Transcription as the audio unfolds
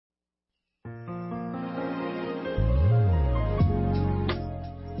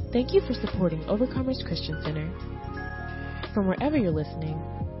Thank you for supporting Overcomers Christian Center. From wherever you're listening,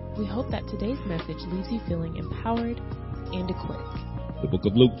 we hope that today's message leaves you feeling empowered and equipped. The book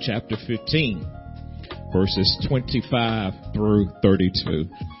of Luke, chapter 15, verses 25 through 32.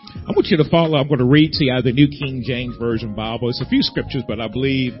 I want you to follow. I'm going to read to you out of the New King James Version Bible. It's a few scriptures, but I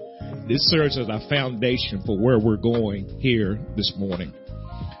believe this serves as our foundation for where we're going here this morning.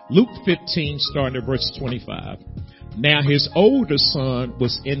 Luke 15, starting at verse 25. Now his older son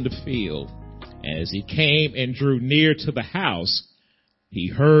was in the field. As he came and drew near to the house, he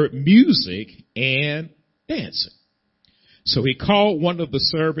heard music and dancing. So he called one of the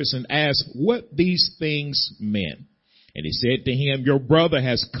servants and asked what these things meant. And he said to him, your brother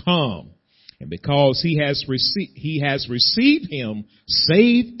has come, and because he has received him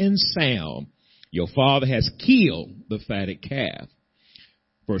safe and sound, your father has killed the fatted calf.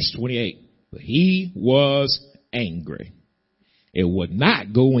 Verse 28, but he was angry. It would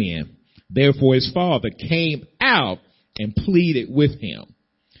not go in. Therefore his father came out and pleaded with him.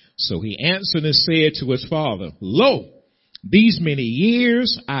 So he answered and said to his father, lo, these many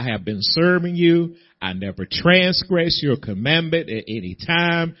years I have been serving you. I never transgressed your commandment at any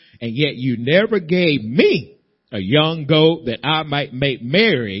time, and yet you never gave me a young goat that I might make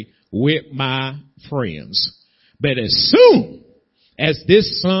merry with my friends. But as soon as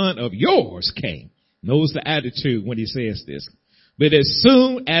this son of yours came, knows the attitude when he says this, but as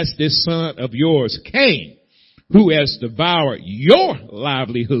soon as this son of yours came, who has devoured your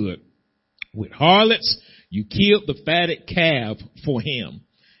livelihood with harlots, you killed the fatted calf for him.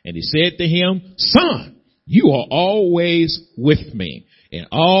 And he said to him, son, you are always with me, and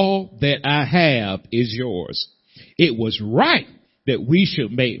all that I have is yours. It was right that we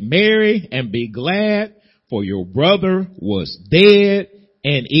should make merry and be glad, for your brother was dead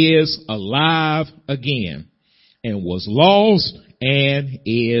and is alive again, and was lost and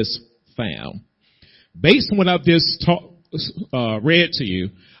is found. Based on what I've just read to you,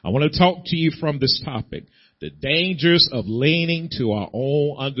 I want to talk to you from this topic, the dangers of leaning to our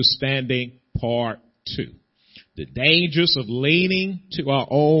own understanding, part 2. The dangers of leaning to our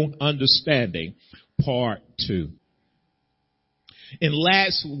own understanding, part 2. In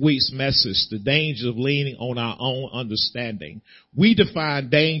last week's message, the danger of leaning on our own understanding, we define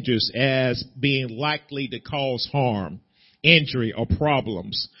dangers as being likely to cause harm, injury, or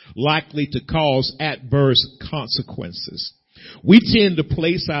problems, likely to cause adverse consequences. We tend to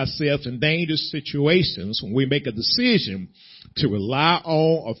place ourselves in dangerous situations when we make a decision to rely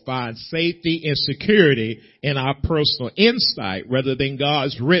on or find safety and security in our personal insight rather than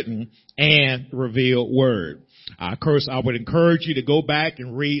God's written and revealed word. I would encourage you to go back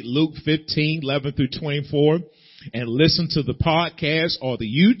and read Luke 15, 11 through 24 and listen to the podcast or the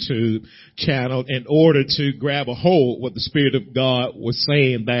YouTube channel in order to grab a hold of what the Spirit of God was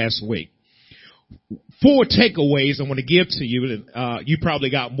saying last week. 4 takeaways I want to give to you. You probably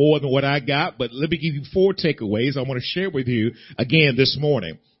got more than what I got, but let me give you 4 takeaways I want to share with you again this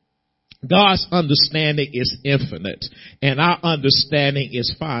morning. God's understanding is infinite, and our understanding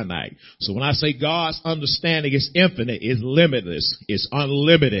is finite. So when I say God's understanding is infinite, it's limitless, it's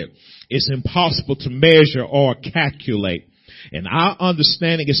unlimited, it's impossible to measure or calculate. And our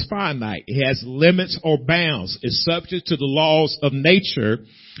understanding is finite. It has limits or bounds. It's subject to the laws of nature,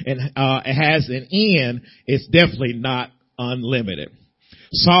 and it has an end. It's definitely not unlimited.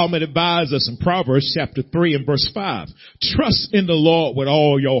 Solomon advised us in Proverbs chapter 3 and verse 5, trust in the Lord with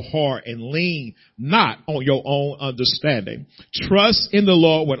all your heart and lean not on your own understanding. Trust in the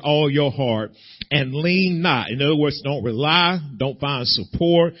Lord with all your heart and lean not. In other words, don't rely, don't find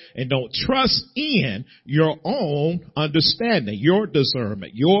support, and don't trust in your own understanding, your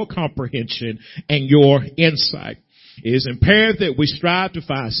discernment, your comprehension, and your insight. It is imperative that we strive to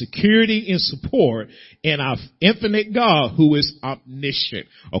find security and support in our infinite God who is omniscient,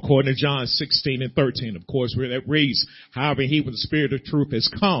 according to John 16 and 13. Of course, where that reads, however, he with the Spirit of truth has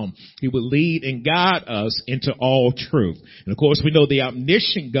come, he will lead and guide us into all truth. And of course, we know the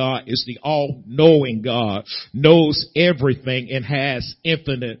omniscient God is the all-knowing God, knows everything and has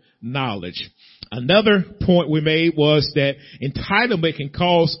infinite knowledge. Another point we made was that entitlement can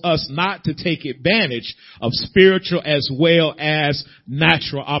cause us not to take advantage of spiritual as well as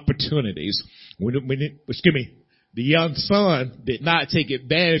natural opportunities. The young son did not take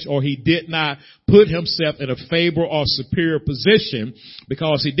advantage, or he did not put himself in a favorable or superior position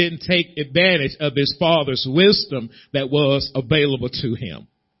because he didn't take advantage of his father's wisdom that was available to him.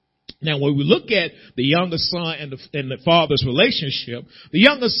 Now, when we look at the younger son and the father's relationship, the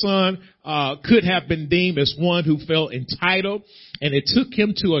younger son could have been deemed as one who felt entitled, and it took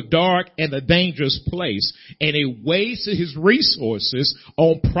him to a dark and a dangerous place, and he wasted his resources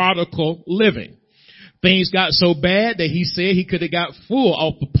on prodigal living. Things got so bad that he said he could have got full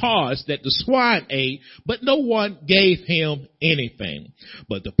off the pods that the swine ate, but no one gave him anything.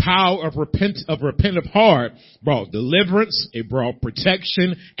 But the power of repentant heart brought deliverance, it brought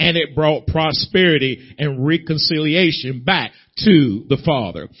protection, and it brought prosperity and reconciliation back to the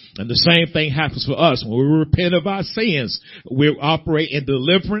Father. And the same thing happens for us. When we repent of our sins, we'll operate in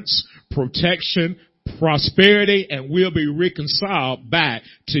deliverance, protection, prosperity, and we'll be reconciled back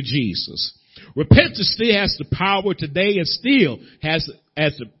to Jesus. Repentance still has the power today and still has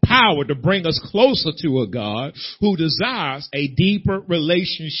the power to bring us closer to a God who desires a deeper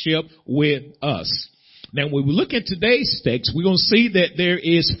relationship with us. Now, when we look at today's text, we're going to see that there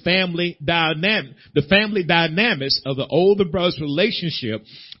is family dynamic, the family dynamics of the older brother's relationship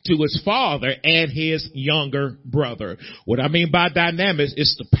to his father and his younger brother. What I mean by dynamics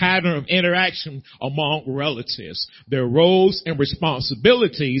is the pattern of interaction among relatives, their roles and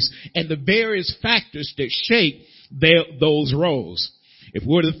responsibilities, and the various factors that shape those roles. If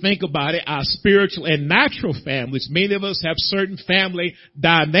we were to think about it, our spiritual and natural families, many of us have certain family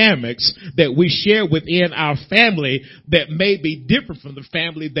dynamics that we share within our family that may be different from the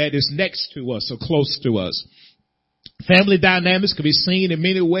family that is next to us or close to us. Family dynamics can be seen in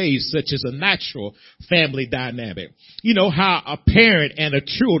many ways, such as a natural family dynamic. You know, how a parent and a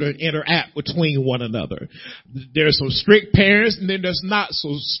children interact between one another. There's some strict parents and then there's not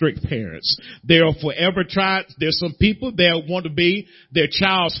so strict parents. There's some people that want to be their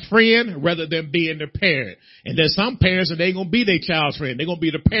child's friend rather than being their parent. And there's some parents that ain't going to be their child's friend. They're going to be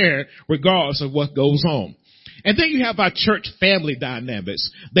the parent regardless of what goes on. And then you have our church family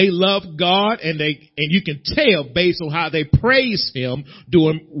dynamics. They love God and you can tell based on how they praise Him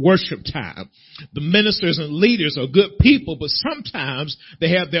during worship time. The ministers and leaders are good people, but sometimes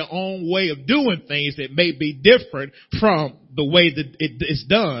they have their own way of doing things that may be different from the way that it is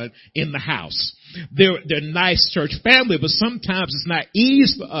done in the house. They're nice church family, but sometimes it's not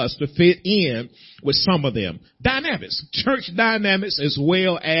easy for us to fit in with some of them. Dynamics, church dynamics as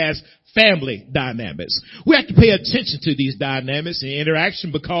well as family dynamics. We have to pay attention to these dynamics and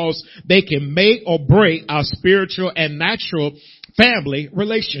interaction because they can make or break our spiritual and natural family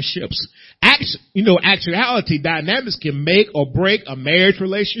relationships. Actuality dynamics can make or break a marriage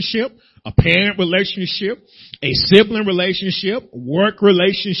relationship, a parent relationship, a sibling relationship, work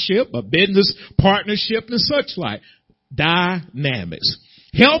relationship, a business partnership, and such like. Dynamics.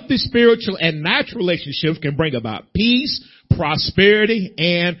 Healthy spiritual and natural relationships can bring about peace, prosperity,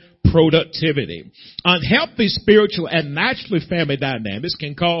 and productivity. Unhealthy spiritual and natural family dynamics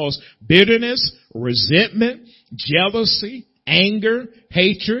can cause bitterness, resentment, jealousy, anger,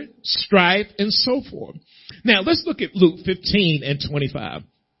 hatred, strife, and so forth. Now let's look at Luke 15 and 25.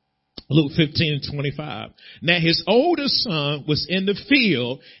 Luke 15 and 25. Now his oldest son was in the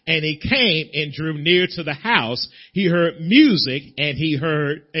field and he came and drew near to the house. He heard music and he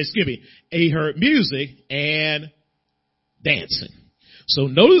heard music and dancing. So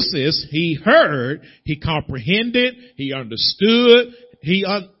notice this, he heard, he comprehended, he understood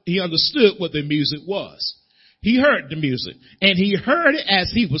what the music was. He heard the music and he heard it as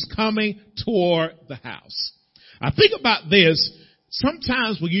he was coming toward the house. I think about this.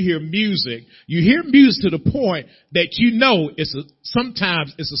 Sometimes when you hear music to the point that you know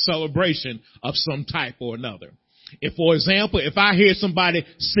sometimes it's a celebration of some type or another. If, for example, if I hear somebody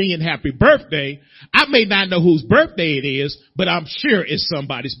singing happy birthday, I may not know whose birthday it is, but I'm sure it's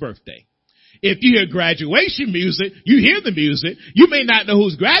somebody's birthday. If you hear graduation music, you hear the music. You may not know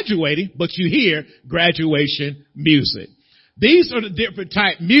who's graduating, but you hear graduation music. These are the different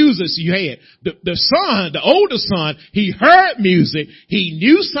type musics you had. The older son, he heard music. He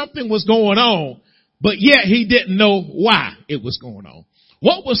knew something was going on, but yet he didn't know why it was going on.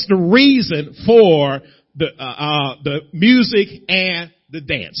 What was the reason for the music and the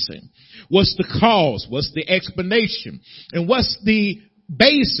dancing? What's the cause? What's the explanation? And what's the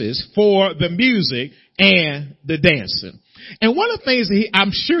basis for the music and the dancing? And one of the things that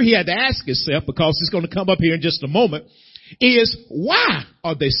I'm sure he had to ask himself, because it's going to come up here in just a moment, is why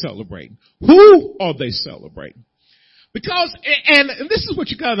are they celebrating? Who are they celebrating? Because, and this is what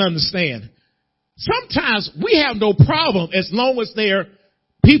you got to understand. Sometimes we have no problem as long as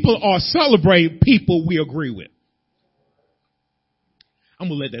people are celebrating people we agree with. I'm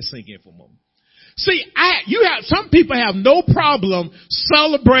going to let that sink in for a moment. See, some people have no problem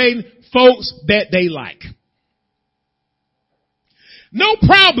celebrating folks that they like. No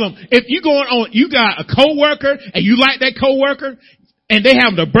problem. If you going on, you got a coworker and you like that coworker and they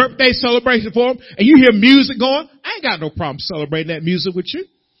having a birthday celebration for them and you hear music going, I ain't got no problem celebrating that music with you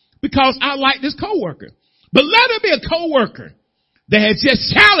because I like this coworker. But let it be a coworker that has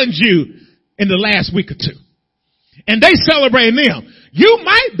just challenged you in the last week or two. And they celebrating them. You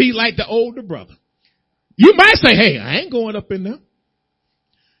might be like the older brother. You might say, hey, I ain't going up in there.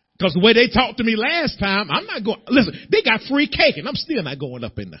 Because the way they talked to me last time, I'm not going. Listen, they got free cake and I'm still not going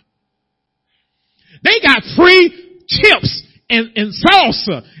up in there. They got free chips and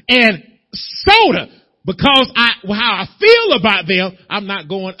salsa and soda because how I feel about them, I'm not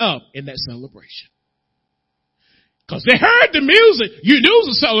going up in that celebration. Because they heard the music. You knew it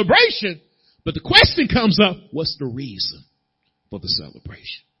was a celebration. But the question comes up, what's the reason for the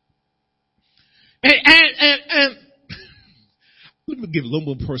celebration? And let me give a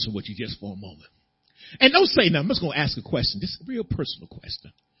little more personal with you just for a moment. And don't say nothing. I'm just going to ask a question. This is a real personal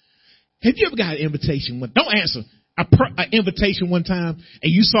question. Have you ever got an invitation? Don't answer. An invitation one time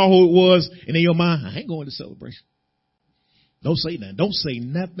and you saw who it was and in your mind, I ain't going to celebration. Don't say nothing. Don't say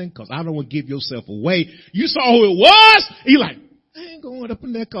nothing because I don't want to give yourself away. You saw who it was and you're like, I ain't going up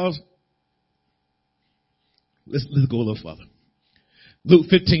in there because let's go a little further. Luke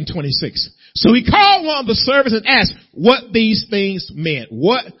 15:26. So he called one of the servants and asked what these things meant.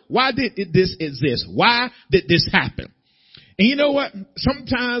 Why did this exist? Why did this happen? And you know what?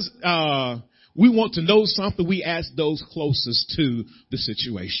 Sometimes, we want to know something. We ask those closest to the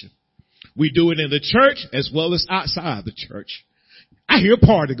situation. We do it in the church as well as outside the church. I hear a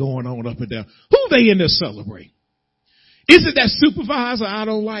party going on up and down. Who they in there celebrating? Is it that supervisor I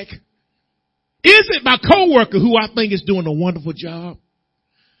don't like? Is it my coworker who I think is doing a wonderful job?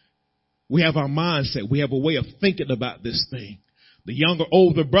 We have our mindset. We have a way of thinking about this thing. The younger,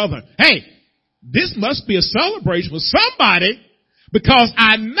 older brother, hey, this must be a celebration for somebody because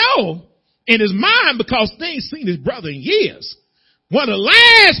I know in his mind because they ain't seen his brother in years. One of the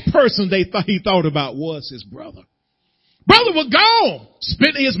last persons he thought about was his brother. Brother was gone,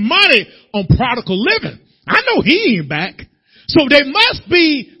 spending his money on prodigal living. I know he ain't back. So they must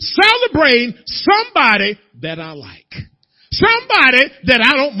be celebrating somebody that I like. Somebody that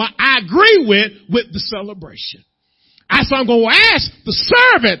I agree with the celebration. So I'm going to ask the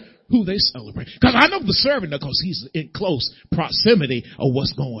servant who they celebrate. Because I know the servant because he's in close proximity of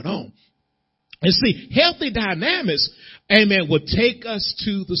what's going on. And see, healthy dynamics, amen, will take us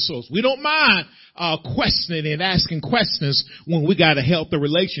to the source. We don't mind questioning and asking questions when we got a healthy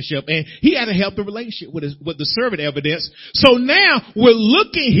relationship. And he had a healthy relationship with the servant evidence. So now we're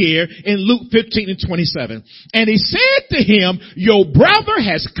looking here in Luke 15:27. And he said to him, your brother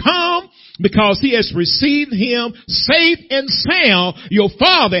has come because he has received him safe and sound. Your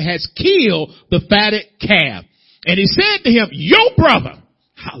father has killed the fatted calf. And he said to him, your brother,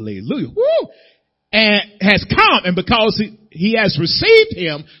 hallelujah, woo, and has come, and because he has received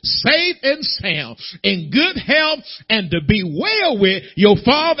him safe and sound, in good health, and to be well with, your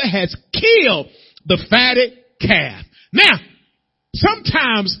father has killed the fatted calf. Now,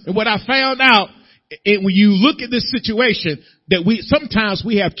 sometimes what I found out, when you look at this situation, that sometimes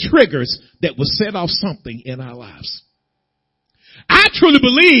we have triggers that will set off something in our lives. I truly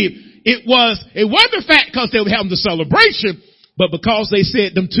believe it wasn't the fact because they were having the celebration, but because they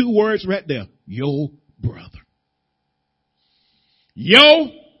said them two words right there, your brother. Your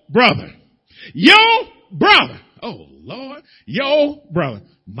brother. Your brother. Oh, Lord. Your brother.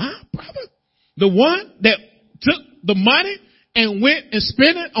 My brother? The one that took the money and went and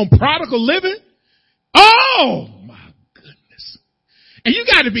spent it on prodigal living? Oh, my goodness. And you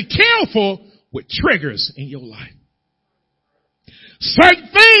got to be careful with triggers in your life. Certain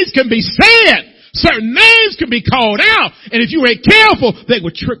things can be said. Certain names can be called out. And if you ain't careful, they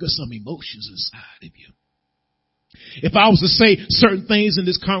will trigger some emotions inside of you. If I was to say certain things in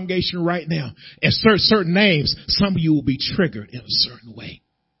this congregation right now and certain names, some of you will be triggered in a certain way.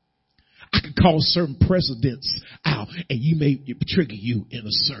 I could call certain presidents out and you may trigger you in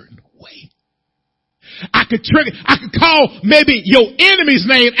a certain way. I could call maybe your enemy's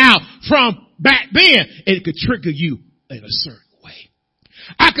name out from back then and it could trigger you in a certain way.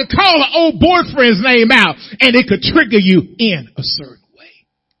 I could call an old boyfriend's name out and it could trigger you in a certain way.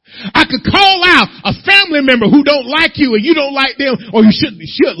 I could call out a family member who don't like you and you don't like them or you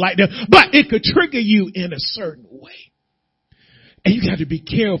should like them, but it could trigger you in a certain way. And you got to be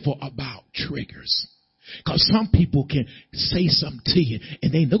careful about triggers. Because some people can say something to you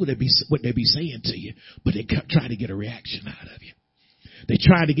and they know what they be saying to you, but they try to get a reaction out of you. They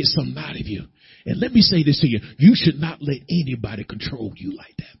try to get something out of you. And let me say this to you. You should not let anybody control you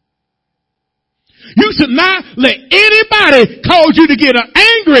like that. You should not let anybody cause you to get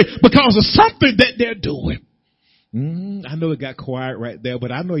angry because of something that they're doing. I know it got quiet right there,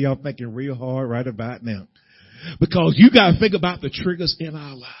 but I know y'all thinking real hard right about now. Because you got to think about the triggers in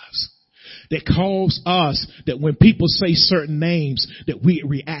our lives that cause us, that when people say certain names, that we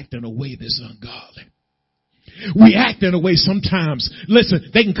react in a way that's ungodly. We act in a way sometimes,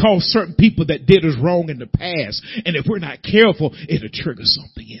 listen, they can call certain people that did us wrong in the past. And if we're not careful, it'll trigger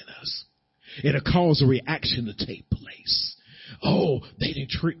something in us. It'll cause a reaction to take place. Oh, they didn't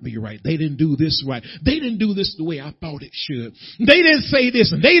treat me right. They didn't do this right. They didn't do this the way I thought it should. They didn't say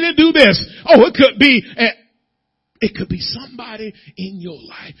this and they didn't do this. Oh, it could be somebody in your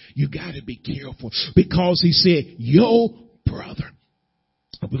life. You got to be careful because he said, your brother.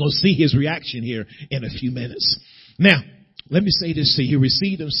 We're going to see his reaction here in a few minutes. Now, let me say this to you. He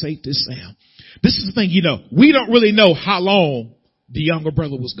received him safe and sound. This is the thing, we don't really know how long the younger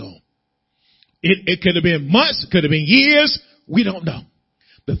brother was gone. It could have been months. It could have been years. We don't know.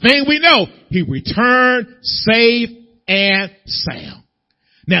 The thing we know, he returned safe and sound.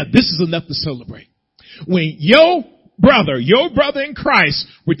 Now, this is enough to celebrate. When your brother in Christ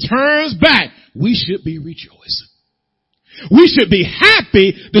returns back, we should be rejoicing. We should be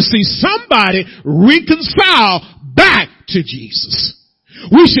happy to see somebody reconcile back to Jesus.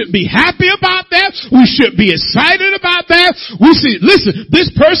 We should be happy about that. We should be excited about that. Listen,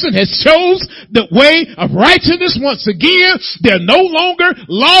 this person has chose the way of righteousness once again. They're no longer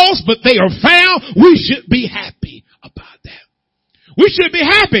lost, but they are found. We should be happy about that. We should be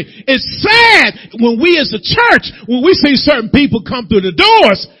happy. It's sad when we as a church, when we see certain people come through the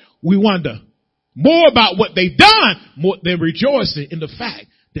doors, we wonder more about what they've done more than rejoicing in the fact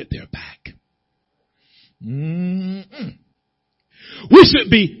that they're back. We should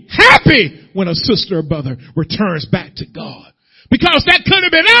be happy when a sister or brother returns back to God. Because that could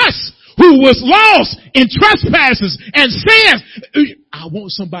have been us who was lost in trespasses and sins. I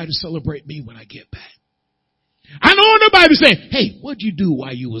want somebody to celebrate me when I get back. I don't want nobody saying, hey, what'd you do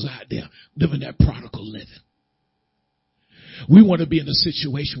while you was out there living that prodigal living? We want to be in a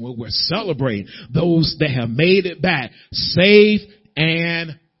situation where we're celebrating those that have made it back safe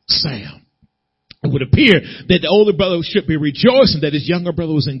and sound. It would appear that the older brother should be rejoicing that his younger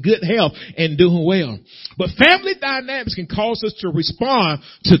brother was in good health and doing well. But family dynamics can cause us to respond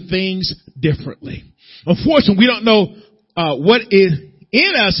to things differently. Unfortunately, we don't know what is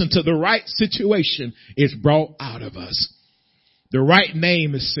in us until the right situation is brought out of us. The right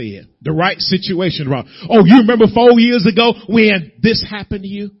name is said. The right situation is brought. Oh, you remember 4 years ago when this happened to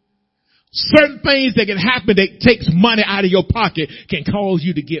you? Certain things that can happen that takes money out of your pocket can cause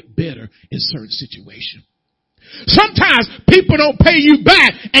you to get bitter in certain situations. Sometimes people don't pay you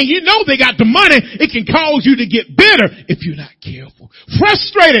back and you know they got the money. It can cause you to get bitter if you're not careful.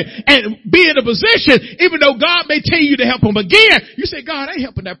 Frustrated and be in a position, even though God may tell you to help them again, you say, God, I ain't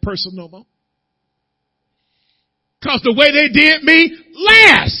helping that person no more. Because the way they did me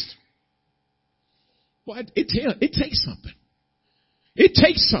last. Well, it takes something. It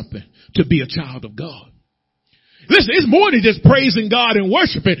takes something to be a child of God. Listen, it's more than just praising God and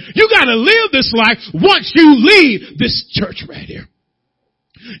worshiping. You got to live this life once you leave this church right here.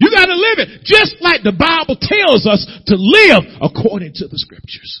 You got to live it just like the Bible tells us to live according to the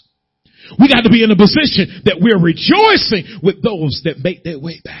scriptures. We got to be in a position that we're rejoicing with those that make their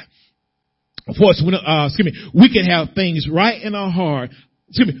way back. Of course, we can have things right in our heart.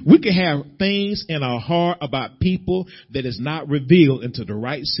 We can have things in our heart about people that is not revealed until the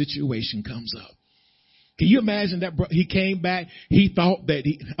right situation comes up. Can you imagine that he came back? He thought that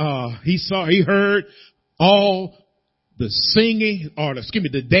he heard all the singing or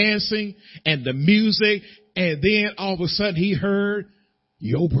the dancing and the music. And then all of a sudden he heard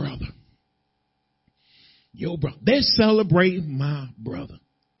your brother. They're celebrating my brother.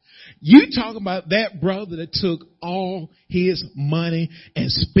 You talking about that brother that took all his money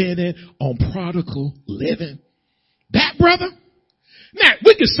and spent it on prodigal living. That brother? Now,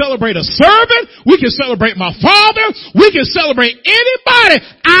 we can celebrate a servant. We can celebrate my father. We can celebrate anybody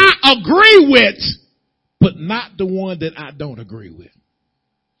I agree with, but not the one that I don't agree with.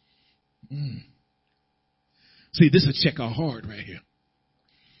 See, this will check our heart right here.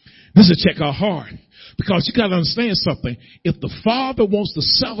 This will check our heart. Because you got to understand something. If the Father wants to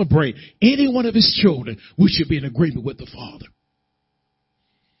celebrate any one of his children, we should be in agreement with the Father.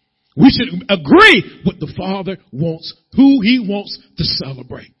 We should agree with the Father wants, who he wants to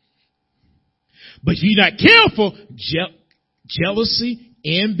celebrate. But if you're not careful, jealousy,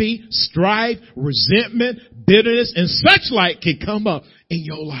 envy, strife, resentment, bitterness, and such like can come up in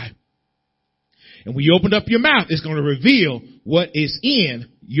your life. And when you open up your mouth, it's going to reveal what is in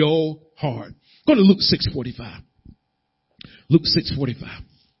your heart. Go to Luke 6:45. Luke 6:45.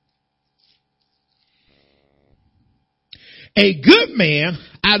 A good man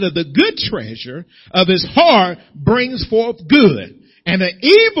out of the good treasure of his heart brings forth good. And an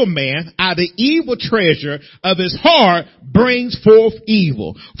evil man out of the evil treasure of his heart brings forth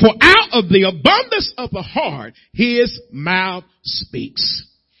evil. For out of the abundance of the heart, his mouth speaks.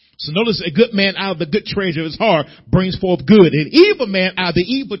 So notice, a good man out of the good treasure of his heart brings forth good. An evil man out of the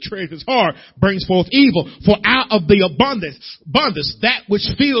evil treasure of his heart brings forth evil. For out of the abundance, that which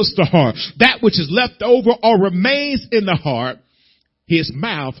fills the heart, that which is left over or remains in the heart, his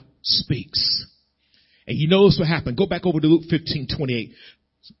mouth speaks. And you notice what happened. Go back over to Luke 15:28.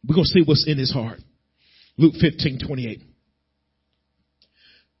 We're going to see what's in his heart. Luke 15:28.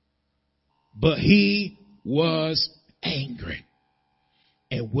 But he was angry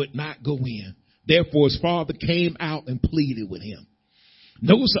and would not go in. Therefore his father came out and pleaded with him.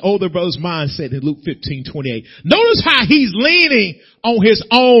 Notice the older brother's mindset in Luke 15:28. Notice how he's leaning on his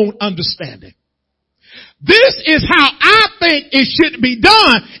own understanding. This is how I think it should be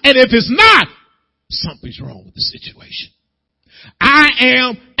done. And if it's not, something's wrong with the situation. I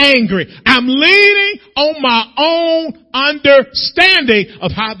am angry. I'm leaning on my own understanding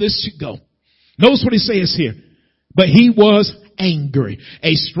of how this should go. Notice what he says here. But he was angry,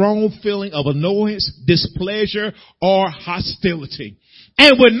 a strong feeling of annoyance, displeasure, or hostility,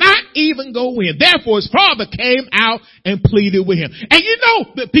 and would not even go in. Therefore his father came out and pleaded with him. And you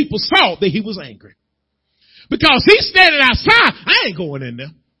know that people saw that he was angry, because he's standing outside. I ain't going in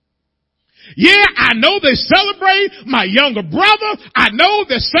there. Yeah, I know they celebrate my younger brother. I know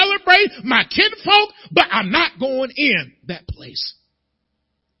they celebrate my kinfolk, but I'm not going in that place.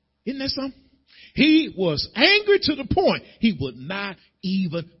 Isn't that something? He was angry to the point he would not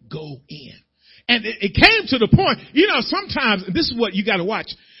even go in. And it came to the point, you know, sometimes, and this is what you got to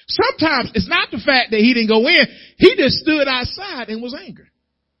watch. Sometimes it's not the fact that he didn't go in. He just stood outside and was angry.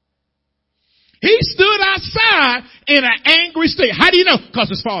 He stood outside in an angry state. How do you know? Because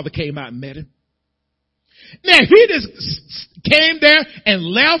his father came out and met him. Now, if he just came there and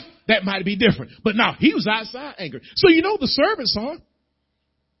left, that might be different. But no, he was outside angry. So you know the servants saw him.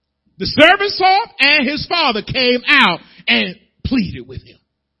 The servants saw him, and his father came out and pleaded with him.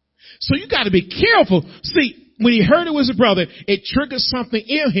 So you got to be careful. See, when he heard it was a brother, it triggered something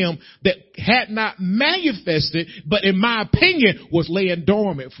in him that had not manifested, but in my opinion was laying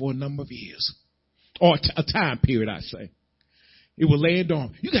dormant for a number of years. Or a time period, I say. It was laying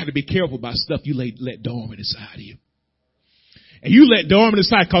dormant. You got to be careful about stuff you let dormant inside of you. And you let dormant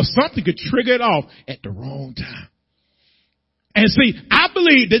inside because something could trigger it off at the wrong time. And see, I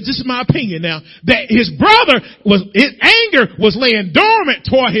believe that, this is my opinion now, that his anger was laying dormant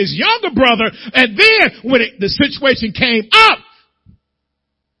toward his younger brother. And then when the situation came up,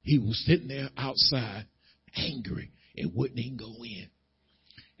 he was sitting there outside angry and wouldn't even go in.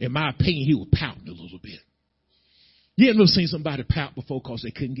 In my opinion, he was pouting a little bit. You ever seen somebody pout before because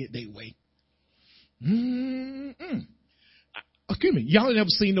they couldn't get their way? Excuse me. Y'all never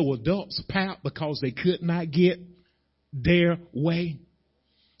seen no adults pout because they could not get their way?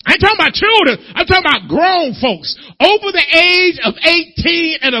 I ain't talking about children. I'm talking about grown folks over the age of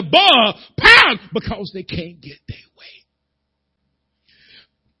 18 and above pout because they can't get their way.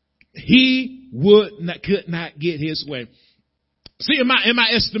 He could not get his way. See, in my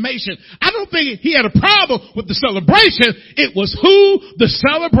estimation, I don't think he had a problem with the celebration. It was who the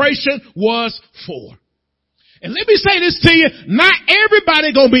celebration was for. And let me say this to you, not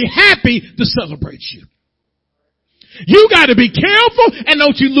everybody gonna be happy to celebrate you. You gotta be careful and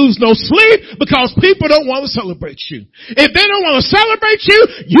don't you lose no sleep because people don't want to celebrate you. If they don't want to celebrate you,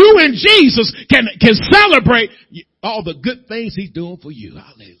 you and Jesus can celebrate all the good things he's doing for you.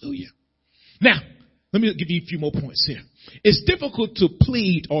 Hallelujah. Now, let me give you a few more points here. It's difficult to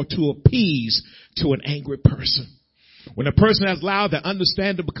plead or to appease to an angry person. When a person has allowed their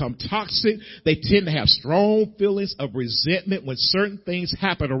understanding to become toxic, they tend to have strong feelings of resentment when certain things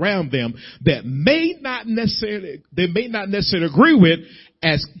happen around them that they may not necessarily agree with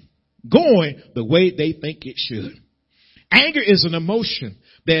as going the way they think it should. Anger is an emotion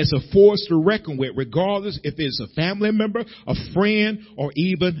that is a force to reckon with, regardless if it's a family member, a friend, or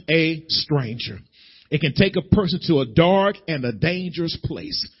even a stranger. It can take a person to a dark and a dangerous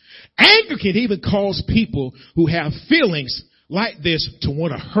place. Anger can even cause people who have feelings like this to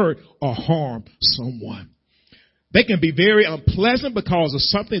want to hurt or harm someone. They can be very unpleasant because of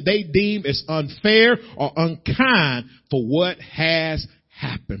something they deem as unfair or unkind for what has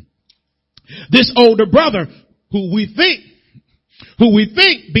happened. This older brother who we think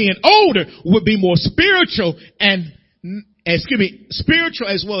being older would be more spiritual and spiritual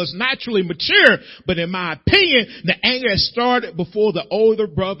as well as naturally mature. But in my opinion, the anger had started before the older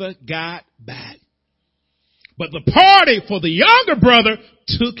brother got back. But the party for the younger brother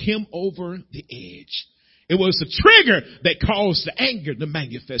took him over the edge. It was the trigger that caused the anger to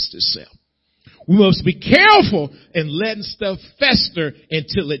manifest itself. We must be careful in letting stuff fester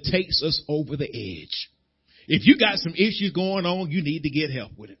until it takes us over the edge. If you got some issues going on, you need to get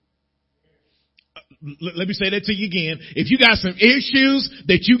help with it. Let me say that to you again. If you got some issues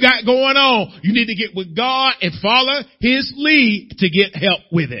that you got going on, you need to get with God and follow his lead to get help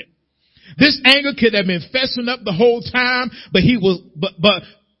with it. This anger could have been festering up the whole time, but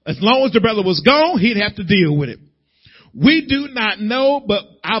as long as the brother was gone, he'd have to deal with it. We do not know, but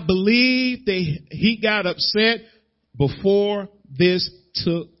I believe he got upset before this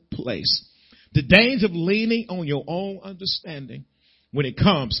took place. The danger of leaning on your own understanding when it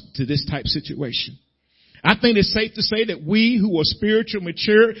comes to this type of situation. I think it's safe to say that we who are spiritually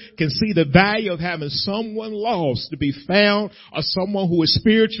mature can see the value of having someone lost to be found or someone who is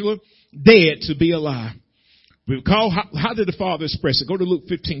spiritually dead to be alive. Recall, how did the Father express it? Go to Luke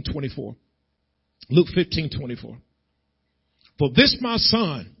 15:24. Luke 15:24. For this my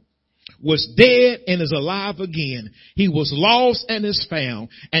son was dead and is alive again. He was lost and is found,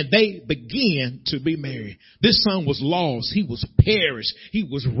 and they began to be married. This son was lost. He was perished. He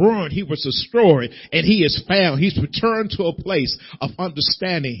was ruined. He was destroyed, and he is found. He's returned to a place of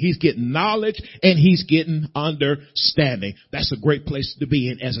understanding. He's getting knowledge and he's getting understanding. That's a great place to be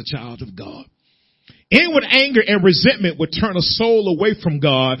in as a child of God. Inward anger and resentment would turn a soul away from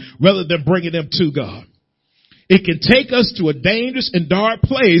God rather than bringing them to God. It can take us to a dangerous and dark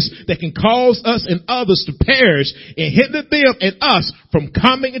place that can cause us and others to perish and hinder them and us from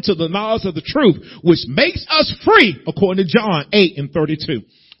coming into the knowledge of the truth, which makes us free, according to John 8:32.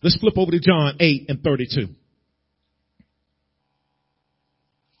 Let's flip over to John 8:32.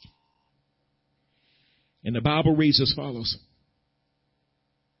 And the Bible reads as follows.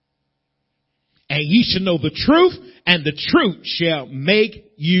 And ye shall know the truth, and the truth shall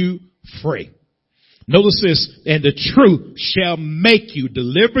make you free. Notice this, and the truth shall make you,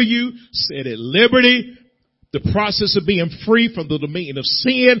 deliver you, set at liberty. The process of being free from the dominion of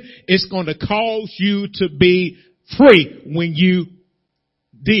sin is going to cause you to be free when you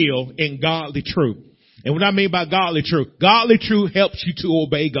deal in godly truth. And what I mean by godly truth helps you to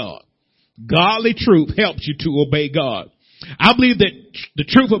obey God. Godly truth helps you to obey God. I believe that the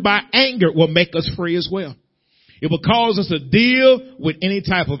truth about anger will make us free as well. It will cause us to deal with any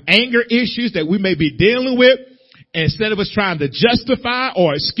type of anger issues that we may be dealing with. And instead of us trying to justify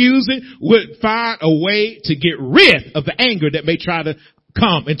or excuse it, we'll find a way to get rid of the anger that may try to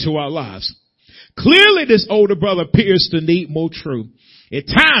come into our lives. Clearly, this older brother appears to need more truth. At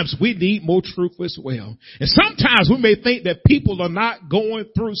times, we need more truth as well. And sometimes we may think that people are not going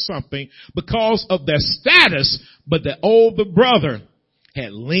through something because of their status, but the older brother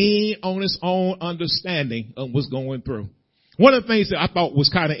had leaned on his own understanding of what's going through. One of the things that I thought was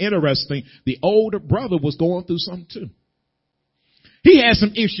kind of interesting, the older brother was going through something too. He had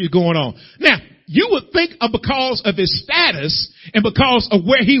some issues going on. Now, you would think because of his status and because of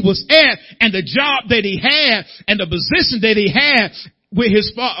where he was at and the job that he had and the position that he had with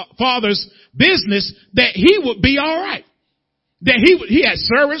his father's business that he would be all right. That he had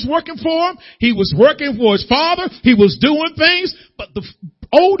servants working for him. He was working for his father. He was doing things, but the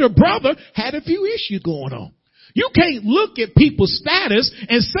older brother had a few issues going on. You can't look at people's status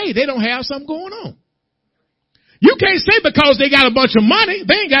and say they don't have something going on. You can't say because they got a bunch of money,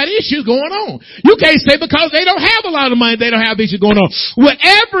 they ain't got issues going on. You can't say because they don't have a lot of money, they don't have issues going on.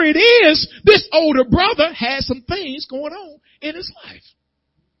 Whatever it is, this older brother has some things going on in his life.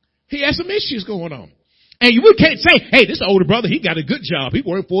 He has some issues going on. And you can't say, hey, this older brother, he got a good job. He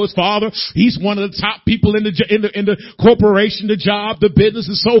worked for his father. He's one of the top people in the corporation, the job, the business,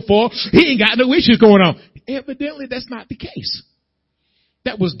 and so forth. He ain't got no issues going on. Evidently, that's not the case.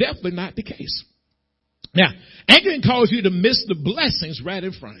 That was definitely not the case. Now, anger can cause you to miss the blessings right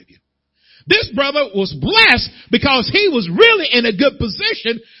in front of you. This brother was blessed because he was really in a good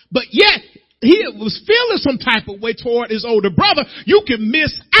position, but yet he was feeling some type of way toward his older brother. You can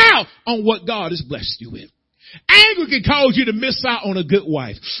miss out on what God has blessed you with. Anger can cause you to miss out on a good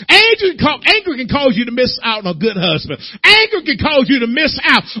wife. Anger can cause you to miss out on a good husband. Anger can cause you to miss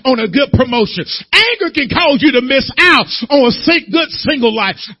out on a good promotion. Anger can cause you to miss out on a good single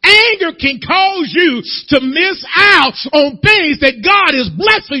life. Anger can cause you to miss out on things that God is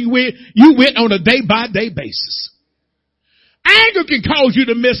blessing you with on a day-by-day basis. Anger can cause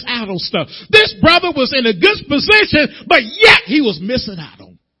you to miss out on stuff. This brother was in a good position, but yet he was missing out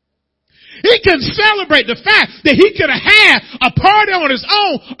on. He couldn't celebrate the fact that he could have had a party on his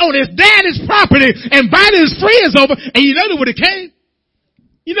own, on his daddy's property, invited his friends over, and you know they would have came.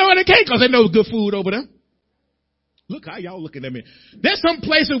 You know why they came? Because they know good food over there. Look how y'all looking at me. There's some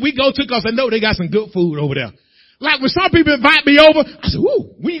places we go to because I know they got some good food over there. Like when some people invite me over, I say,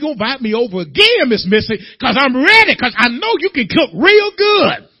 "Ooh, when you gonna invite me over again, Miss Missy? Because I'm ready, because I know you can cook real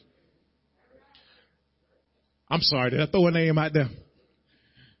good." I'm sorry, did I throw a name out there?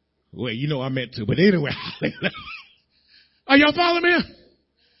 Well, you know I meant to, but anyway. Are y'all following me?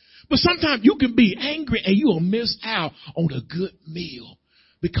 But sometimes you can be angry and you'll miss out on a good meal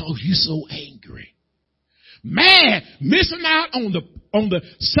because you're so angry. Mad, missing out on the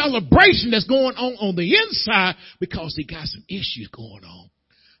celebration that's going on the inside because they got some issues going on.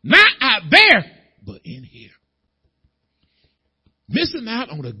 Not out there, but in here. Missing out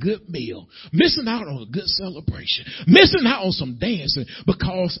on a good meal. Missing out on a good celebration. Missing out on some dancing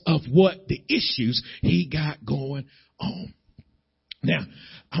because of what the issues he got going on. Now,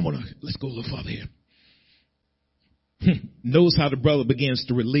 let's go a little further here. Notice how the brother begins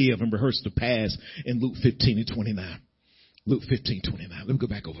to relive and rehearse the past in Luke 15:29. Luke 15:29. Let me go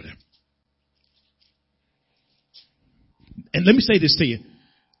back over there. And let me say this to you.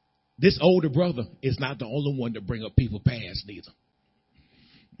 This older brother is not the only one to bring up people past neither.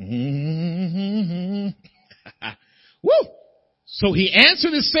 Woo! So he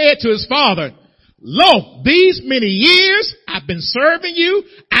answered and said to his father, "Lo, these many years I've been serving you.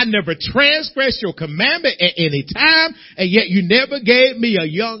 I never transgressed your commandment at any time, and yet you never gave me a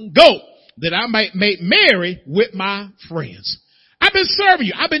young goat that I might make merry with my friends." I've been serving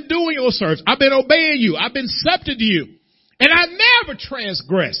you. I've been doing your service. I've been obeying you. I've been accepted to you. And I never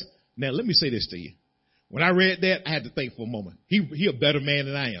transgressed. Now, let me say this to you. When I read that, I had to think for a moment. He a better man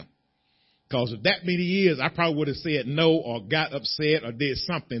than I am. Because of that many years, I probably would have said no or got upset or did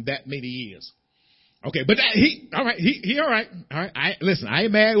something that many years. Okay, but he all right. All right. Listen, I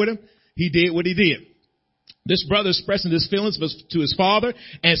ain't mad with him. He did what he did. This brother expressing his feelings to his father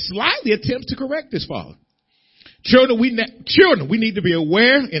and slightly attempts to correct his father. Children, we need to be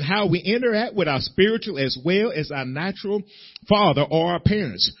aware in how we interact with our spiritual as well as our natural father or our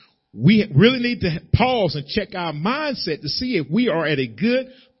parents. We really need to pause and check our mindset to see if we are at a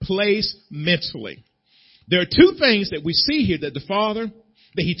good place mentally. There are two things that we see here that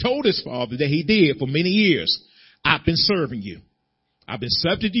he told his father that he did for many years. I've been serving you. I've been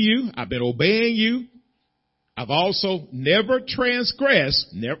subject to you. I've been obeying you. I've also never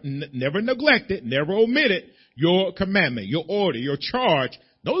transgressed, never neglected, never omitted your commandment, your order, your charge.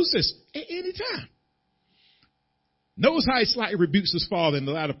 Notice this, at any time. Notice how he slightly rebukes his father in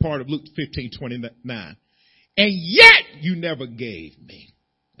the latter part of Luke 15:29. And yet you never gave me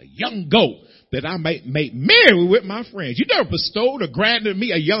a young goat that I may make merry with my friends. You never bestowed or granted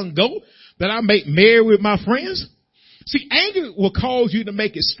me a young goat that I make merry with my friends. See, anger will cause you to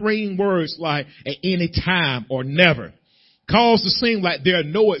make extreme words like at any time or never. Cause to seem like there are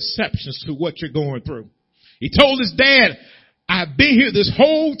no exceptions to what you're going through. He told his dad, I've been here this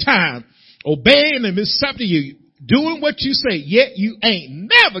whole time, obeying and accepting you, doing what you say, yet you ain't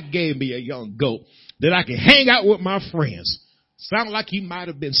never gave me a young goat that I can hang out with my friends. Sound like he might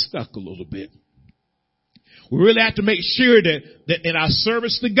have been stuck a little bit. We really have to make sure that in our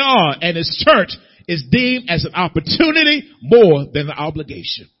service to God and his church is deemed as an opportunity more than an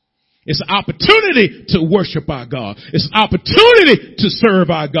obligation. It's an opportunity to worship our God. It's an opportunity to serve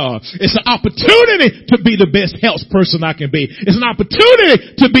our God. It's an opportunity to be the best health person I can be. It's an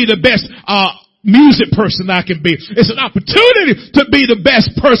opportunity to be the best music person I can be. It's an opportunity to be the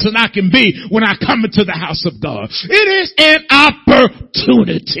best person I can be when I come into the house of God. It is an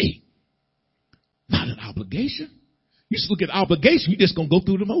opportunity, not an obligation. You just look at obligation, you're just going to go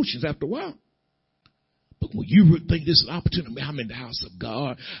through the motions after a while. But when you think this is an opportunity, I'm in the house of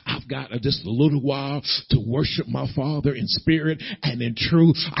God. I've got just a little while to worship my Father in spirit and in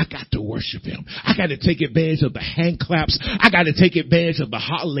truth. I got to worship him. I got to take advantage of the hand claps. I got to take advantage of the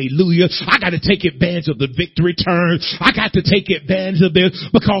hallelujah. I got to take advantage of the victory turns. I got to take advantage of this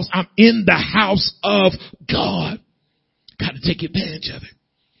because I'm in the house of God. Got to take advantage of it.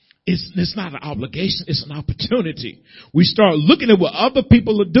 It's not an obligation. It's an opportunity. We start looking at what other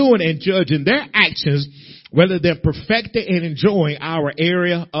people are doing and judging their actions, whether they're perfecting and enjoying our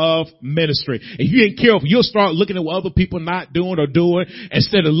area of ministry. If you ain't careful, you'll start looking at what other people are not doing or doing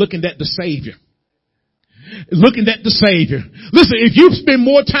instead of looking at the Savior. Looking at the Savior. Listen, if you spend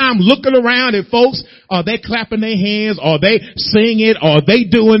more time looking around at folks, are they clapping their hands? Are they singing? Are they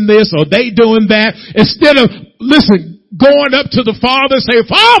doing this? Are they doing that? Instead of, listen, going up to the Father and say,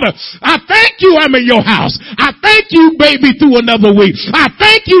 Father, I thank you I'm in your house. I thank you made me through another week. I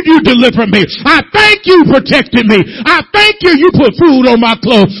thank you you delivered me. I thank you protected me. I thank you you put food on my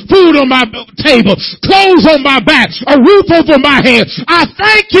clothes, food on my table, clothes on my back, a roof over my head. I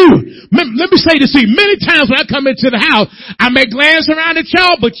thank you. Let me say this to you. Many times when I come into the house, I may glance around at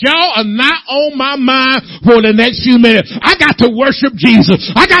y'all, but y'all are not on my mind for the next few minutes. I got to worship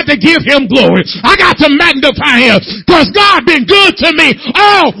Jesus. I got to give him glory. I got to magnify him because God been good to me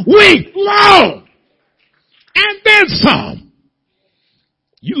all week long. And then some.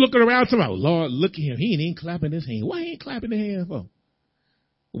 You looking around talking about, Lord, look at him. He ain't even clapping his hand. Why he ain't clapping his hand for?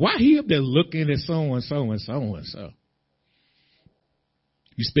 Why he up there looking at so and so and so and so?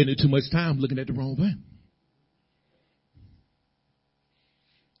 You spending too much time looking at the wrong thing.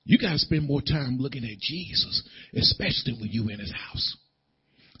 You got to spend more time looking at Jesus, especially when you're in his house.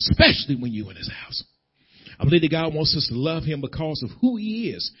 Especially when you're in his house. I believe that God wants us to love him because of who he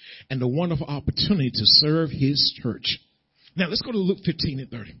is and the wonderful opportunity to serve his church. Now let's go to Luke 15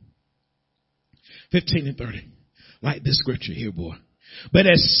 and 30. 15 and 30. Like this scripture here, boy. But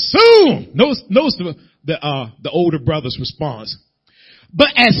as soon, notice the older brother's response. But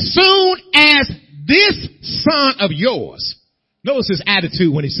as soon as this son of yours, notice his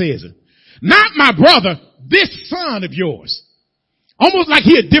attitude when he says it. Not my brother, this son of yours. Almost like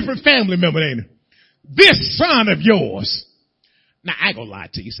he a different family member, ain't he? This son of yours. Now, I ain't gonna lie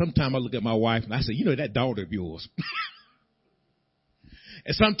to you. Sometimes I look at my wife and I say, you know that daughter of yours.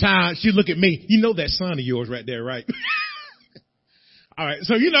 And sometimes she look at me, you know that son of yours right there, right? All right.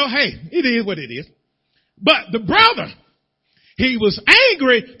 So, hey, it is what it is. But the brother, he was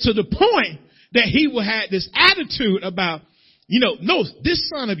angry to the point that he had this attitude about, no, this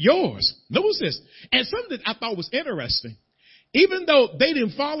son of yours. Notice this. And something that I thought was interesting. Even though they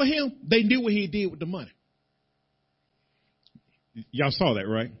didn't follow him, they knew what he did with the money. Y'all saw that,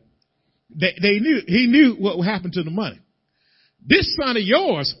 right? He knew what happened to the money. This son of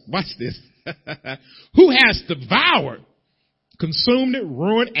yours, watch this, who has devoured, consumed it,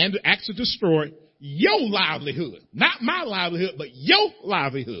 ruined, and actually destroyed your livelihood. Not my livelihood, but your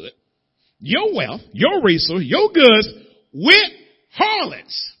livelihood, your wealth, your resources, your goods with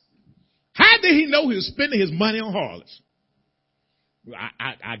harlots. How did he know he was spending his money on harlots?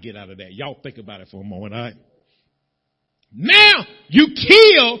 I get out of that. Y'all think about it for a moment, all right? Now you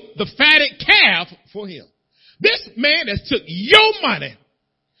kill the fatted calf for him. This man that took your money,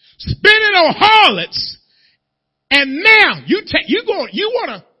 spent it on harlots, and now you want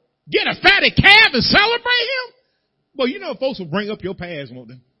to get a fatted calf and celebrate him? Well, folks will bring up your past, won't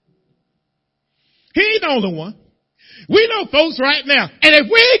they? He ain't the only one. We know folks right now, and if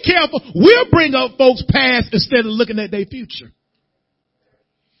we ain't careful, we'll bring up folks' past instead of looking at their future.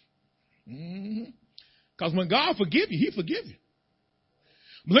 Because when God forgive you, he forgive you.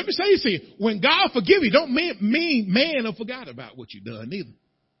 But let me say this to you. When God forgive you, don't mean man have forgot about what you done either.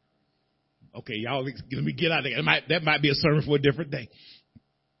 Okay, y'all, let me get out of there. That might be a sermon for a different day.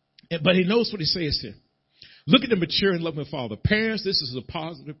 But he knows what he says here. Look at the mature and loving father. Parents, this is a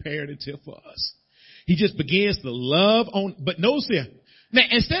positive parenting tip for us. He just begins to love on, but notice here. Now,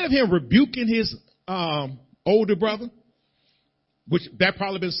 instead of him rebuking his older brother, which that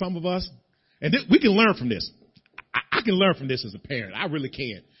probably been some of us, and we can learn from this. I can learn from this as a parent. I really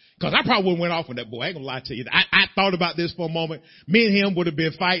can. Because I probably wouldn't went off on that boy. I ain't gonna lie to you. I thought about this for a moment. Me and him would have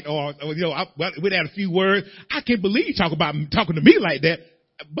been fighting, or we'd had a few words. I can't believe you talking to me like that.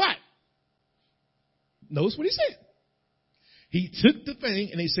 But notice what he said. He took the thing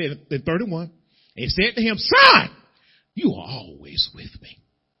and he said in 31, and he said to him, son, you are always with me.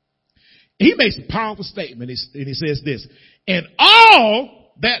 He makes a powerful statement, and he says this, and all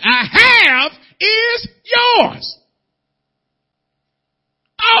that I have is yours.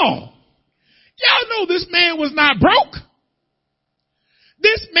 Oh, y'all know this man was not broke.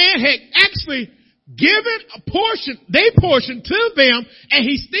 This man had actually given their portion to them, and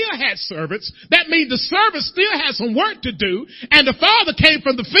he still had servants. That means the servants still had some work to do, and the father came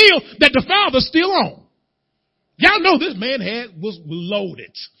from the field that the father still owned. Y'all know this man was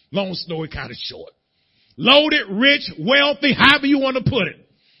loaded. Long story kind of short. Loaded, rich, wealthy, however you want to put it.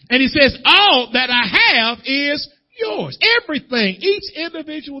 And he says, all that I have is yours. Everything, each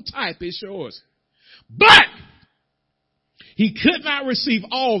individual type is yours. But he could not receive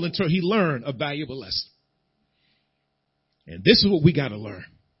all until he learned a valuable lesson. And this is what we got to learn.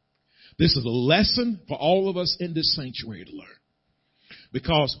 This is a lesson for all of us in this sanctuary to learn.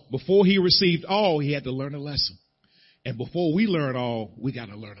 Because before he received all, he had to learn a lesson. And before we learn all, we got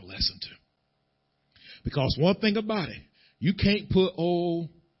to learn a lesson too. Because one thing about it, you can't put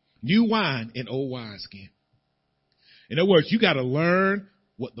new wine in old wineskin. In other words, you got to learn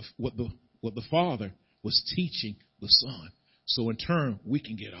what the Father was teaching the Son. So in turn, we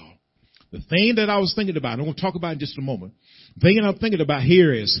can get all. The thing that I was thinking about, and I'm going to talk about in just a moment. The thing I'm thinking about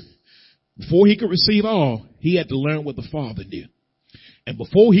here is, before he could receive all, he had to learn what the Father knew. And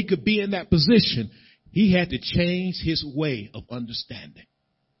before he could be in that position, he had to change his way of understanding.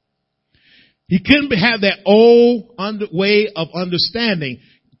 He couldn't have that old way of understanding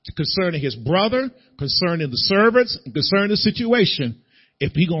concerning his brother, concerning the servants, and concerning the situation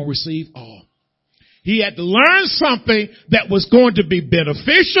if he going to receive all. He had to learn something that was going to be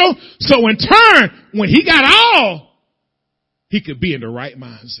beneficial. So in turn, when he got all, he could be in the right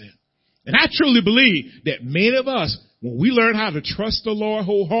mindset. And I truly believe that many of us, when we learn how to trust the Lord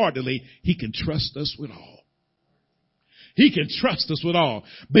wholeheartedly, he can trust us with all. He can trust us with all.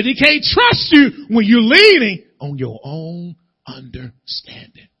 But he can't trust you when you're leaning on your own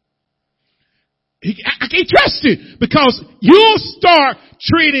understanding. I can't trust you because you'll start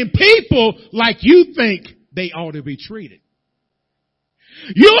treating people like you think they ought to be treated.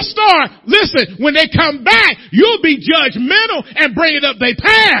 You'll start, listen, when they come back, you'll be judgmental and bringing up their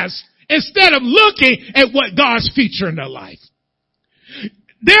past instead of looking at what God's future in their life.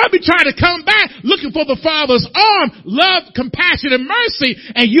 They'll be trying to come back looking for the Father's arm, love, compassion, and mercy,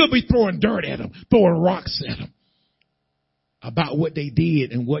 and you'll be throwing dirt at them, throwing rocks at them about what they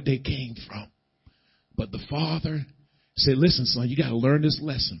did and what they came from. But the Father said, listen, son, you got to learn this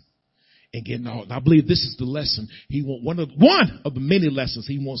lesson and get all. And I believe this is the lesson he wants, one of the many lessons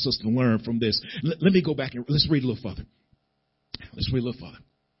he wants us to learn from this. Let me go back and let's read a little further. Let's read a little further.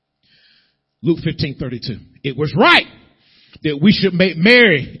 Luke 15:32. It was right that we should make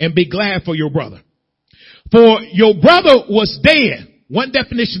merry and be glad for your brother. For your brother was dead. One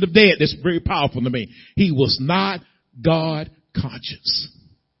definition of dead that's very powerful to me. He was not God conscious.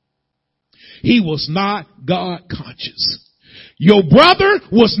 He was not God conscious. Your brother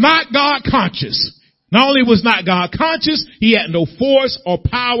was not God conscious. Not only was not God conscious, he had no force or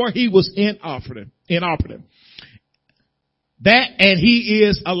power. He was inoperative. That, and he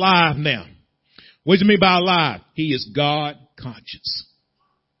is alive now. What do you mean by alive? He is God conscious.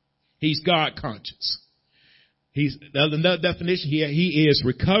 He's God conscious. He's another definition here. He is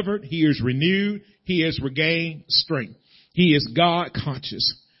recovered. He is renewed. He has regained strength. He is God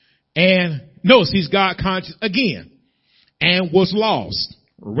conscious. And notice he's God conscious again, and was lost,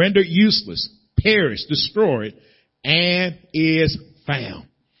 rendered useless, perished, destroyed, and is found.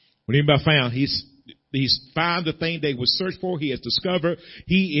 What do you mean by found? He's found the thing they would search for. He has discovered.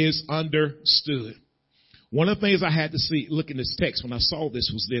 He is understood. One of the things I had to look in this text when I saw this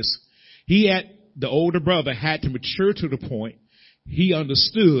was this. The older brother had to mature to the point he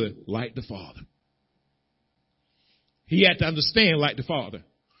understood like the father. He had to understand like the father.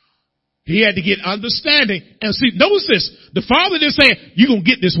 He had to get understanding. And see, notice this. The father didn't say, you're going to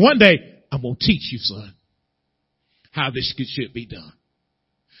get this one day. I'm going to teach you, son, how this should be done.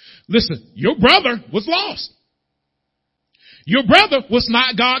 Listen, your brother was lost. Your brother was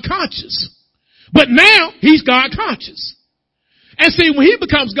not God conscious. But now he's God conscious. And see, when he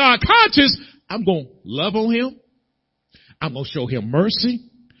becomes God conscious, I'm going to love on him. I'm going to show him mercy.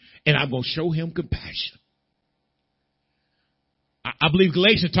 And I'm going to show him compassion. I believe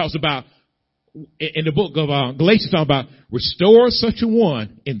Galatians talks about, in the book of Galatians talks about, restore such a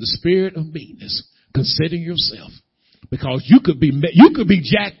one in the spirit of meekness, considering yourself. Because you could be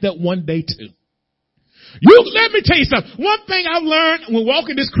jacked up one day too. Let me tell you something. One thing I've learned when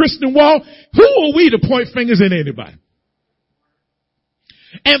walking this Christian walk, who are we to point fingers at anybody?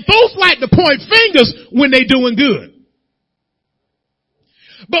 And folks like to point fingers when they doing good.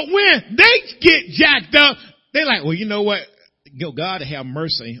 But when they get jacked up, they're like, well, you know what? God to have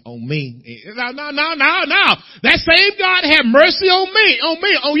mercy on me. No. That same God to have mercy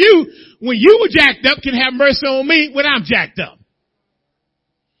on you, when you were jacked up, can have mercy on me when I'm jacked up.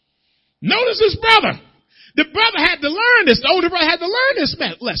 Notice his brother. The brother had to learn this. The older brother had to learn this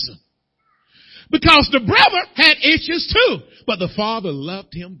lesson. Because the brother had issues too. But the father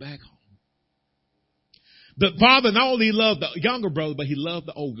loved him back home. The father not only loved the younger brother, but he loved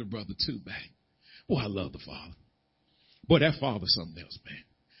the older brother too back. Boy, I love the father. Boy, that father's something else, man.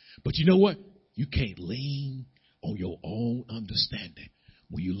 But you know what? You can't lean on your own understanding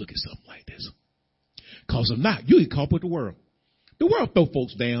when you look at something like this. Because if not, you get caught up with the world. The world throw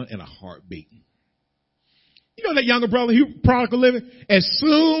folks down in a heartbeat. You know that younger brother, he prodigal living, as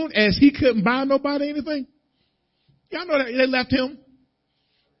soon as he couldn't buy nobody anything, y'all know that they left him.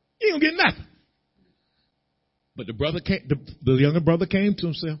 He ain't gonna get nothing. But the younger brother came to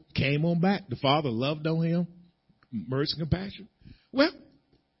himself, came on back. The father loved on him. Mercy and compassion. Well,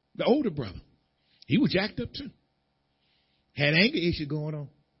 the older brother, he was jacked up too. Had anger issue going on.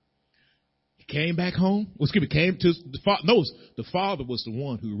 He came back home. Came to the father. Notice the father was the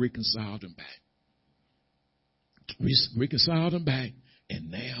one who reconciled him back. Reconciled him back.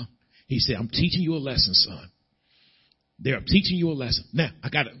 And now he said, I'm teaching you a lesson, son. I'm teaching you a lesson. Now,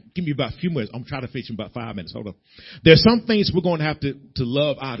 give me about a few minutes. I'm trying to finish in about 5 minutes. Hold on. There's some things we're going to have to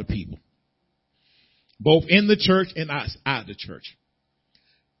love out of people. Both in the church and out of the church.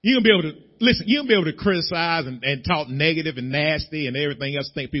 You're going to be able to, listen, you're going to be able to criticize and talk negative and nasty and everything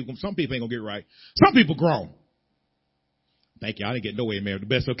else. Some people ain't going to get right. Some people grown. Thank you. I didn't get no way, man. The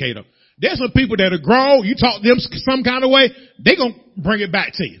best okay though. There's some people that are grown. You talk to them some kind of way, they're going to bring it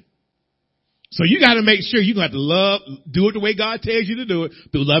back to you. So you got to make sure you're going to have to do it the way God tells you to do it.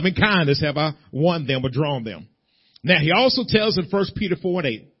 Through loving kindness have I won them or drawn them. Now he also tells in 1 Peter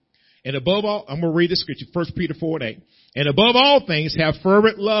 4:8, and above all, I'm going to read the scripture, 1 Peter 4:8. And above all things, have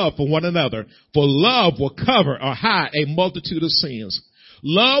fervent love for one another, for love will cover or hide a multitude of sins.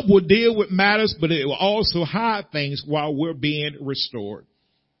 Love will deal with matters, but it will also hide things while we're being restored.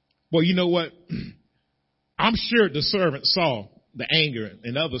 Well, you know what? I'm sure the servant saw the anger,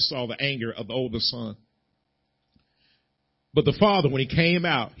 and others saw the anger of the older son. But the father, when he came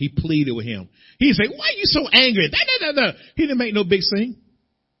out, he pleaded with him. He said, why are you so angry? He didn't make no big scene.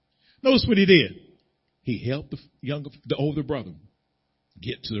 Notice what he did. He helped the older brother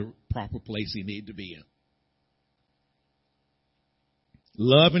get to the proper place he needed to be in.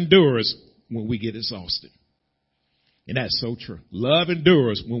 Love endures when we get exhausted. And that's so true. Love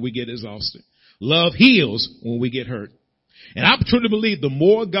endures when we get exhausted. Love heals when we get hurt. And I truly believe the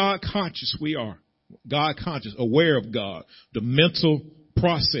more God conscious we are, God conscious, aware of God, the mental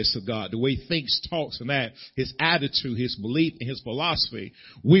process of God, the way he thinks, talks, and acts, his attitude, his belief, and his philosophy,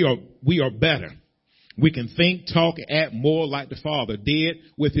 we are better. We can think, talk, and act more like the Father did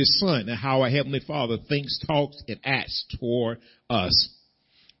with his Son, and how our Heavenly Father thinks, talks, and acts toward us.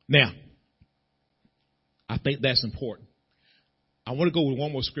 Now, I think that's important. I want to go with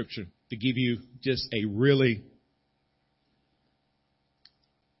one more scripture to give you just a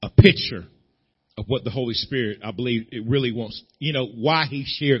picture of what the Holy Spirit, I believe, it really wants, why he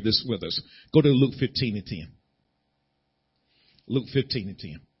shared this with us. Go to Luke 15:10. Luke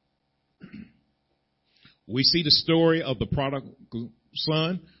 15:10. We see the story of the prodigal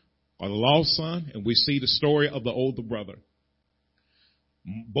son or the lost son, and we see the story of the older brother.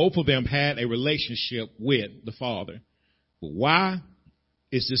 Both of them had a relationship with the Father. But why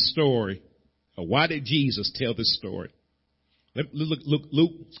is this story, or why did Jesus tell this story? Luke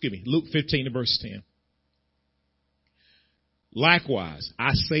 15 and verse 10. Likewise,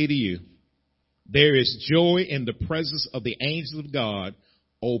 I say to you, there is joy in the presence of the angels of God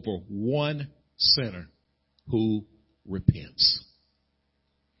over one sinner who repents.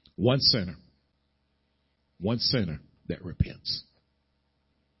 One sinner that repents.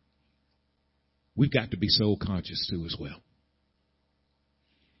 We've got to be soul conscious too as well.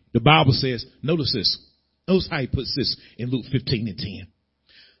 The Bible says, notice this. Notice how he puts this in Luke 15:10.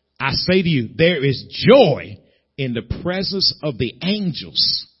 I say to you, there is joy in the presence of the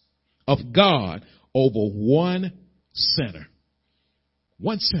angels of God over one sinner.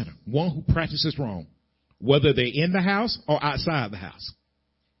 One sinner, one who practices wrong, whether they're in the house or outside the house,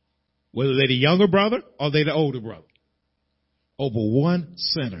 whether they're the younger brother or they're the older brother. Over one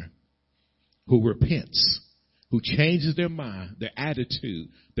sinner who repents, who changes their mind, their attitude,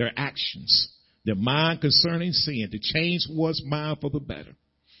 their actions, their mind concerning sin, to change one's mind for the better.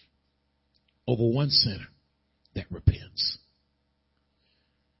 Over one sinner that repents.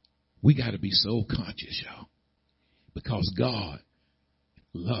 We got to be so conscious, y'all, because God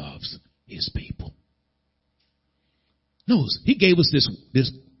loves his people. Notice, he gave us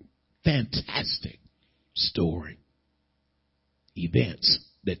this fantastic story, events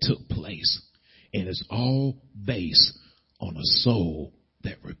that took place, and it's all based on a soul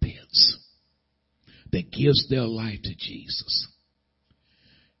that repents, that gives their life to Jesus.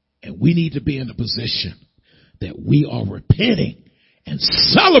 And we need to be in a position that we are repenting and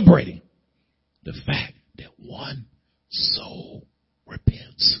celebrating the fact that one soul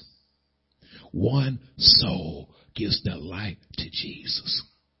repents. One soul gives their life to Jesus.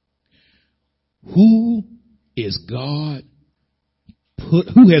 Who has God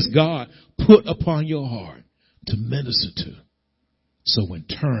put upon your heart to minister to? So in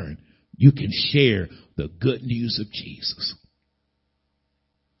turn, you can share the good news of Jesus.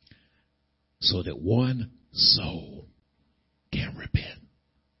 So that one soul can repent.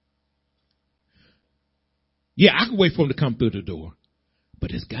 Yeah, I can wait for him to come through the door.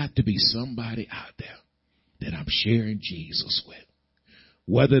 But there's got to be somebody out there that I'm sharing Jesus with.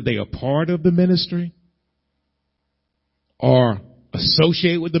 Whether they are part of the ministry or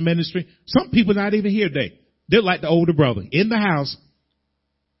associate with the ministry. Some people not even here today. They're like the older brother in the house,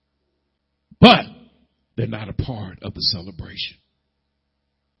 but they're not a part of the celebration.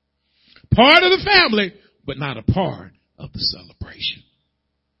 Part of the family, but not a part of the celebration.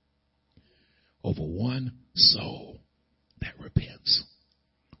 Over one soul that repents.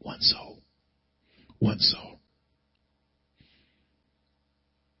 One soul. One soul.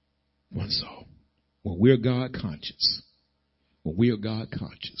 One soul. When we're God conscious,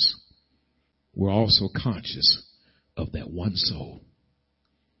 we're also conscious of that one soul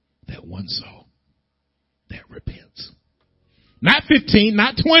that repents. Not 15,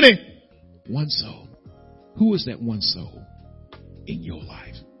 not 20. One soul. Who is that one soul in your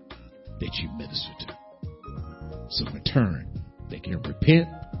life that you minister to? So in turn, they can repent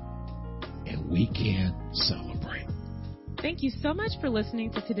and we can celebrate. Thank you so much for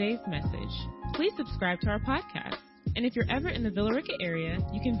listening to today's message. Please subscribe to our podcast. And if you're ever in the Villa Rica area,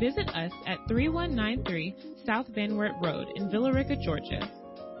 you can visit us at 3193 South Van Wert Road in Villa Rica, Georgia,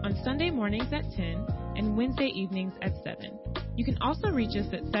 on Sunday mornings at 10 and Wednesday evenings at 7. You can also reach us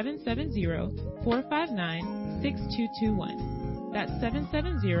at 770-459-6221. That's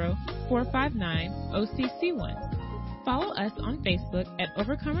 770-459-OCC1. Follow us on Facebook at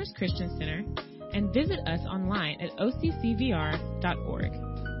Overcomers Christian Center and visit us online at occvr.org.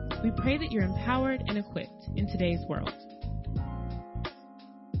 We pray that you're empowered and equipped in today's world.